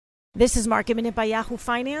This is Market Minute by Yahoo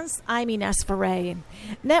Finance. I'm Ines Ferre.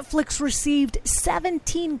 Netflix received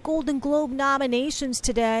 17 Golden Globe nominations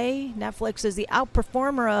today. Netflix is the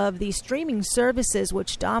outperformer of the streaming services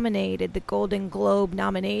which dominated the Golden Globe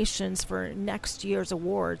nominations for next year's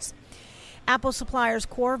awards. Apple suppliers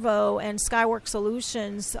Qorvo and Skyworks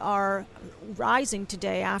Solutions are rising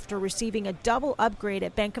today after receiving a double upgrade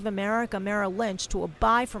at Bank of America Merrill Lynch to a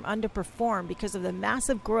buy from underperform because of the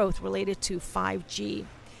massive growth related to 5G.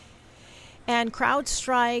 And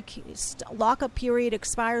CrowdStrike lockup period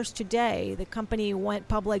expires today. The company went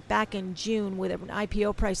public back in June with an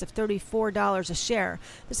IPO price of $34 a share.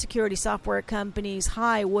 The security software company's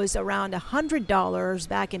high was around $100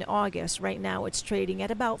 back in August. Right now it's trading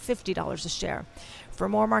at about $50 a share. For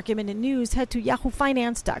more Market Minute news, head to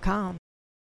yahoofinance.com.